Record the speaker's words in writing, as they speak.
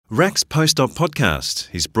RAC's Post-Op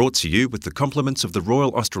podcast is brought to you with the compliments of the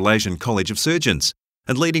Royal Australasian College of Surgeons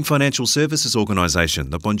and leading financial services organisation,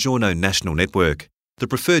 the Bongiorno National Network, the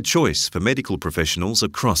preferred choice for medical professionals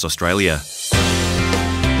across Australia.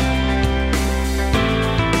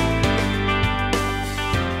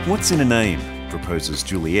 What's in a name? Proposes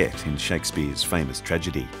Juliet in Shakespeare's famous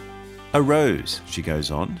tragedy. A rose, she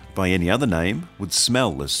goes on, by any other name, would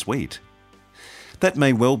smell as sweet. That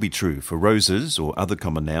may well be true for roses or other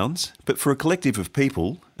common nouns, but for a collective of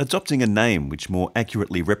people, adopting a name which more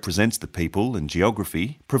accurately represents the people and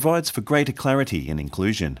geography provides for greater clarity and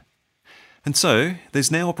inclusion. And so,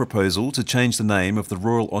 there's now a proposal to change the name of the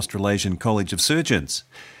Royal Australasian College of Surgeons.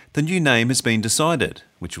 The new name has been decided,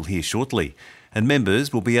 which we'll hear shortly, and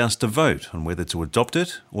members will be asked to vote on whether to adopt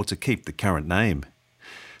it or to keep the current name.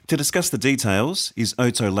 To discuss the details is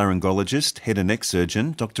otolaryngologist, head and neck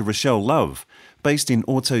surgeon Dr Rochelle Love, based in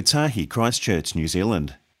Ōtautahi, Christchurch, New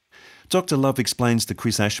Zealand. Dr Love explains to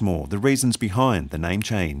Chris Ashmore the reasons behind the name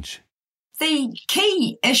change. The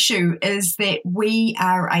key issue is that we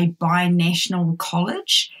are a binational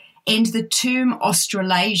college and the term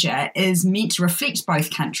Australasia is meant to reflect both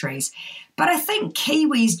countries. But I think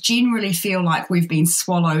Kiwis generally feel like we've been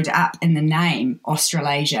swallowed up in the name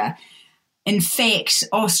Australasia. In fact,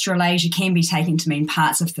 Australasia can be taken to mean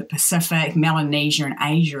parts of the Pacific, Melanesia and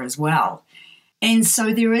Asia as well. And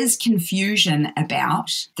so there is confusion about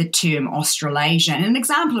the term Australasia. And an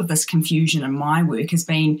example of this confusion in my work has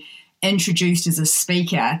been introduced as a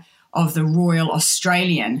speaker of the Royal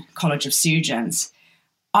Australian College of Surgeons.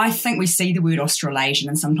 I think we see the word Australasian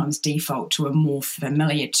and sometimes default to a more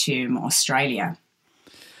familiar term, Australia.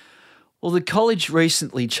 Well, the college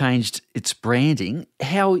recently changed its branding.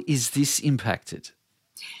 How is this impacted?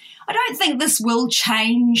 I don't think this will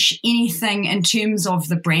change anything in terms of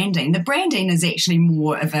the branding. The branding is actually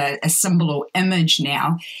more of a symbol or image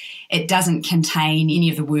now. It doesn't contain any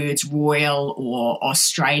of the words Royal or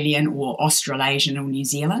Australian or Australasian or New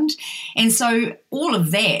Zealand. And so all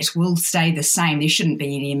of that will stay the same. There shouldn't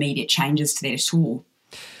be any immediate changes to that at all.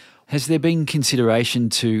 Has there been consideration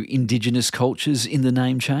to Indigenous cultures in the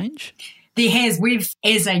name change? There has. We've,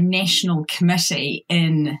 as a national committee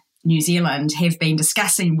in New Zealand, have been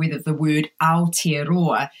discussing whether the word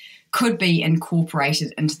Aotearoa could be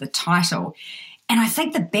incorporated into the title. And I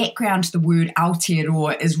think the background to the word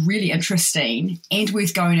Aotearoa is really interesting and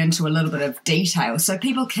worth going into a little bit of detail so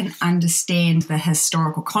people can understand the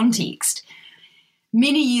historical context.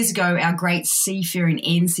 Many years ago, our great seafaring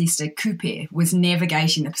ancestor Kupe was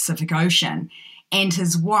navigating the Pacific Ocean, and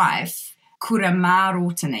his wife,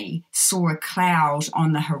 Kuramarotini, saw a cloud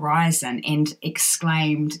on the horizon and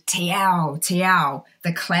exclaimed, "Te ao, te ao,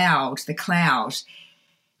 the cloud, the cloud."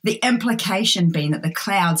 The implication being that the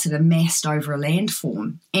clouds had amassed over a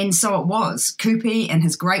landform. And so it was. Kupe and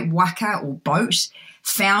his great waka or boat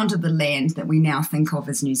founded the land that we now think of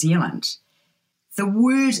as New Zealand. The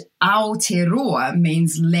word Aotearoa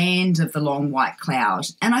means land of the long white cloud,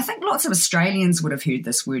 and I think lots of Australians would have heard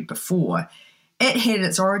this word before. It had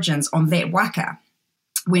its origins on that waka,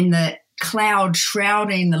 when the cloud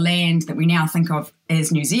shrouding the land that we now think of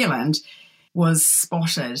as New Zealand was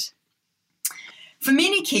spotted. For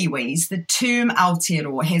many Kiwis, the term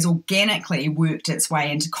Aotearoa has organically worked its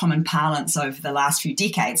way into common parlance over the last few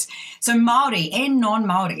decades. So Māori and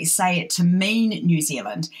non-Māori say it to mean New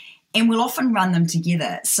Zealand, and we'll often run them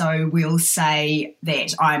together. So we'll say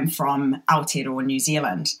that I'm from Aotearoa, New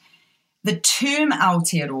Zealand. The term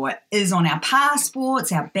Aotearoa is on our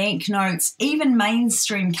passports, our banknotes, even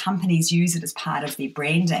mainstream companies use it as part of their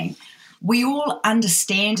branding. We all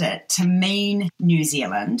understand it to mean New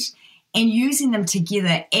Zealand, and using them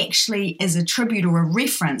together actually is a tribute or a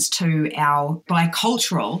reference to our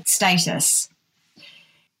bicultural status.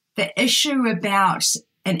 The issue about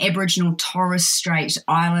an Aboriginal Torres Strait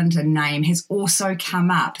Islander name has also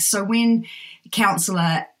come up. So when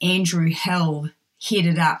Councillor Andrew Hill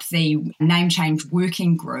headed up the name change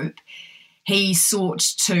working group, he sought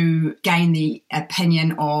to gain the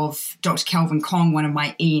opinion of Dr. Kelvin Kong, one of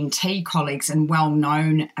my ENT colleagues and well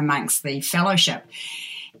known amongst the fellowship.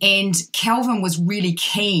 And Kelvin was really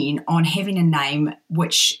keen on having a name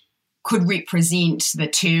which could represent the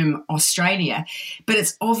term Australia, but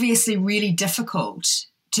it's obviously really difficult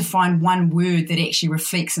to find one word that actually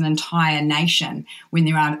reflects an entire nation when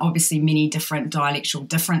there are obviously many different dialectal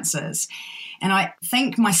differences. And I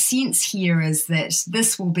think my sense here is that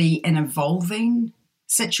this will be an evolving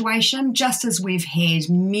situation, just as we've had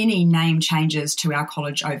many name changes to our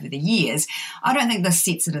college over the years. I don't think this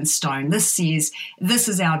sets it in stone. This says this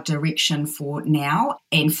is our direction for now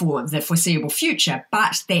and for the foreseeable future,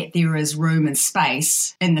 but that there is room and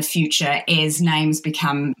space in the future as names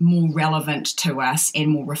become more relevant to us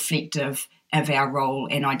and more reflective of our role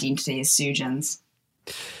and identity as surgeons.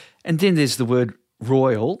 And then there's the word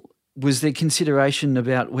royal. Was there consideration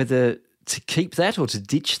about whether to keep that or to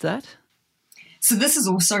ditch that? So this is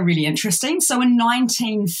also really interesting. So in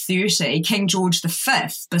 1930, King George V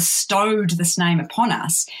bestowed this name upon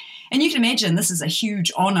us. And you can imagine this is a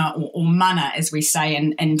huge honour, or mana, as we say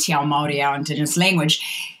in Te Ao Māori, our Indigenous language.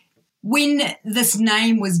 When this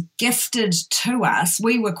name was gifted to us,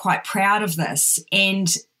 we were quite proud of this.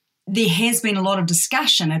 And there has been a lot of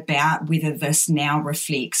discussion about whether this now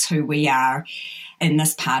reflects who we are in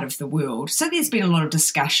this part of the world. So there's been a lot of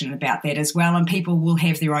discussion about that as well, and people will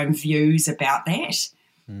have their own views about that.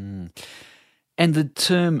 And the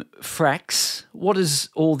term frax, what does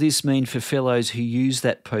all this mean for fellows who use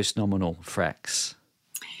that postnominal frax?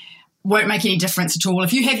 Won't make any difference at all.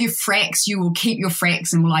 If you have your frax, you will keep your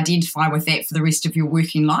frax and will identify with that for the rest of your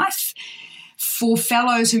working life. For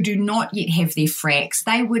fellows who do not yet have their frax,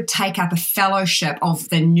 they would take up a fellowship of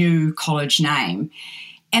the new college name.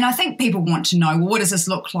 And I think people want to know, well, what does this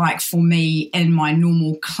look like for me in my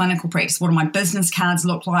normal clinical practice? What do my business cards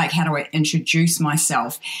look like? How do I introduce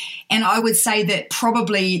myself? And I would say that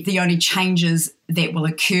probably the only changes that will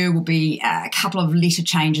occur will be a couple of letter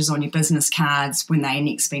changes on your business cards when they are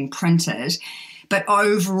next being printed. But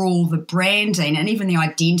overall, the branding and even the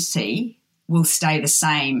identity will stay the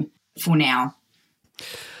same for now.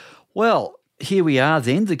 Well, here we are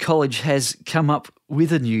then. The college has come up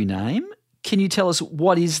with a new name. Can you tell us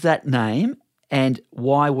what is that name and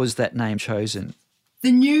why was that name chosen?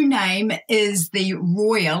 The new name is the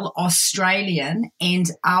Royal Australian and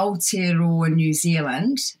Aotearoa New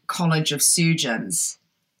Zealand College of Surgeons.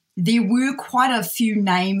 There were quite a few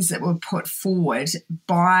names that were put forward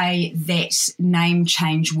by that name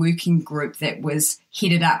change working group that was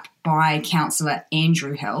headed up by Councillor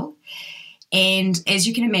Andrew Hill. And as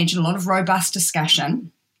you can imagine, a lot of robust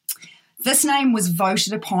discussion. This name was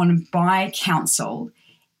voted upon by council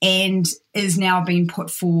and is now being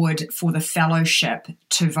put forward for the fellowship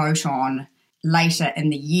to vote on later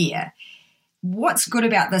in the year. What's good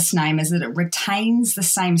about this name is that it retains the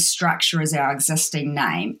same structure as our existing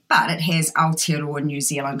name, but it has Aotearoa New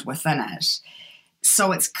Zealand within it.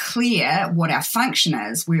 So it's clear what our function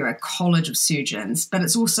is. We're a college of surgeons, but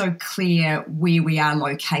it's also clear where we are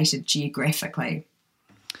located geographically.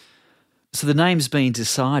 So the name's been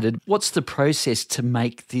decided. What's the process to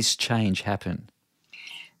make this change happen?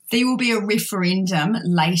 There will be a referendum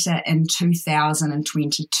later in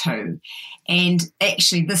 2022. And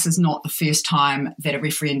actually, this is not the first time that a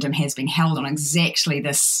referendum has been held on exactly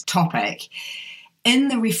this topic. In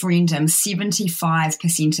the referendum,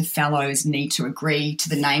 75% of fellows need to agree to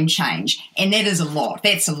the name change. And that is a lot.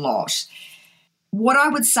 That's a lot. What I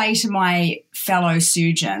would say to my fellow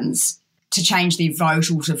surgeons to change their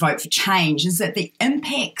vote or to vote for change is that the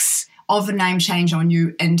impacts of a name change on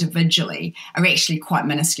you individually are actually quite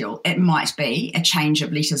minuscule. It might be a change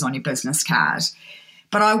of letters on your business card.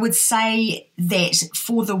 But I would say that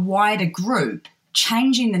for the wider group,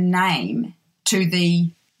 changing the name to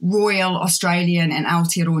the Royal Australian and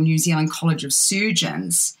Aotearoa New Zealand College of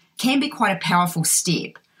Surgeons can be quite a powerful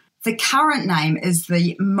step. The current name is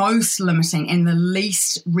the most limiting and the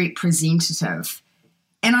least representative.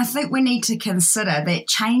 And I think we need to consider that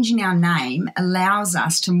changing our name allows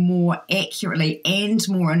us to more accurately and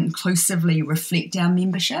more inclusively reflect our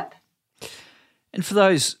membership. And for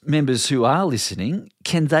those members who are listening,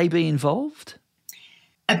 can they be involved?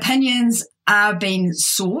 Opinions are being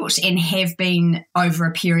sought and have been over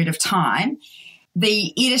a period of time.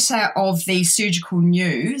 The editor of the Surgical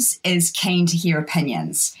News is keen to hear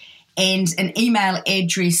opinions. And an email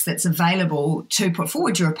address that's available to put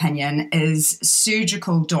forward your opinion is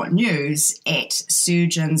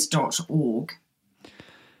surgical.news@surgeons.org.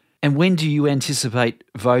 And when do you anticipate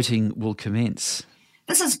voting will commence?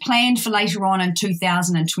 This is planned for later on in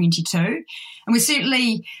 2022. And we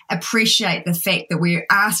certainly appreciate the fact that we're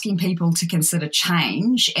asking people to consider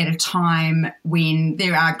change at a time when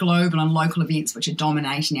there are global and local events which are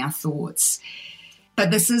dominating our thoughts. But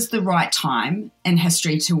this is the right time in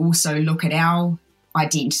history to also look at our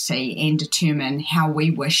identity and determine how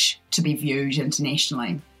we wish to be viewed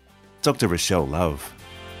internationally. Dr. Rochelle Love.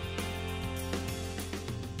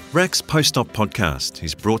 RAC's Post-Op podcast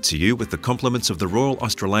is brought to you with the compliments of the Royal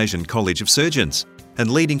Australasian College of Surgeons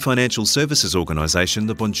and leading financial services organisation,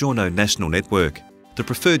 the Buongiorno National Network. the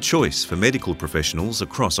preferred choice for medical professionals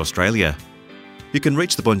across Australia. You can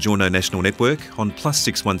reach the Buongiorno National Network on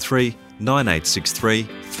 +613 9863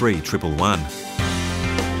 3111.